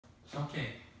Okay,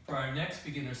 for our next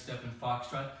beginner step in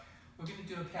Foxtrot, we're going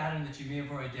to do a pattern that you may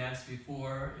have already danced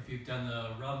before if you've done the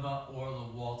rumba or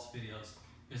the waltz videos.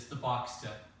 It's the box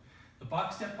step. The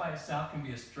box step by itself can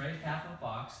be a straight half a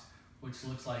box, which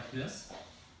looks like this.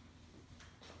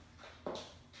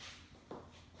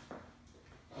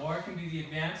 Or it can be the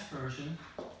advanced version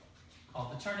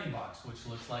called the turning box, which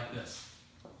looks like this.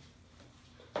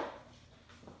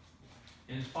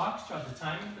 In Foxtrot, the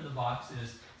timing for the box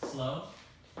is slow,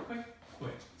 quick,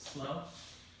 quick, slow,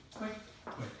 quick,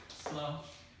 quick, slow,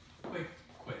 quick,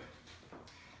 quick.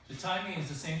 The timing is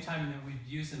the same timing that we'd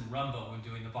use in rumba when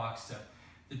doing the box step.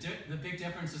 The big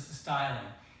difference is the styling.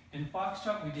 In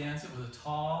Foxtrot, we dance it with a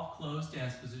tall, closed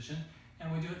dance position,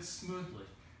 and we do it smoothly.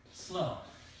 Slow,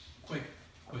 quick,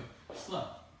 quick, slow,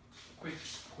 quick,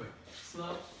 quick,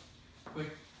 slow,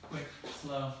 quick, quick,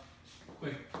 slow,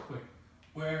 quick, quick.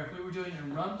 Where if we were doing it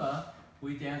in rumba,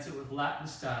 we dance it with Latin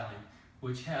styling,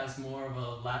 which has more of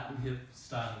a Latin hip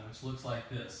styling, which looks like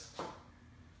this.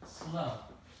 Slow,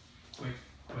 quick,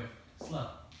 quick, slow,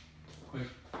 quick,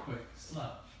 quick,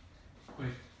 slow,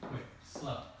 quick, quick,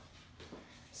 slow.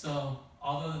 So,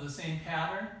 although they're the same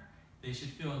pattern, they should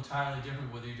feel entirely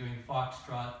different whether you're doing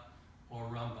Foxtrot or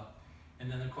rumba. And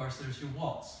then of course there's your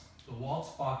waltz. The waltz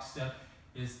box step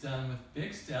is done with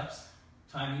big steps.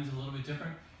 Timing's a little bit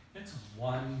different. It's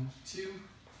 1, 2,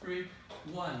 3,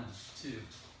 1, 2,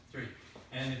 3.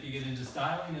 And if you get into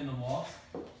styling in the waltz,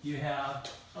 you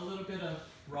have a little bit of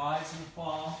rise and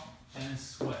fall and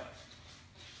sway.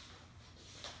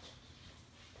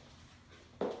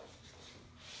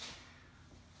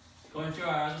 Going through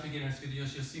our other beginners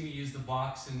videos, you'll see me use the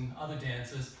box in other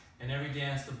dances, and every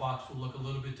dance the box will look a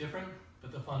little bit different,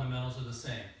 but the fundamentals are the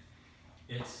same.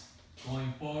 It's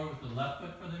going forward with the left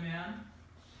foot for the man,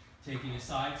 taking a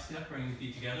side step, bringing the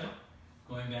feet together,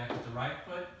 going back with the right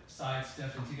foot, side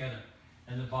step and together.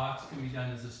 And the box can be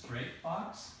done as a straight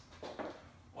box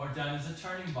or done as a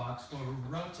turning box where we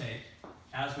rotate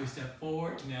as we step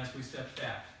forward and as we step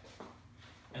back.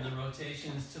 And the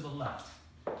rotation is to the left.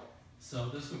 So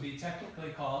this would be technically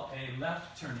called a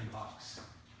left turning box.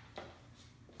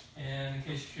 And in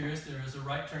case you're curious, there is a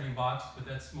right turning box, but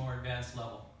that's more advanced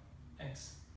level. Thanks.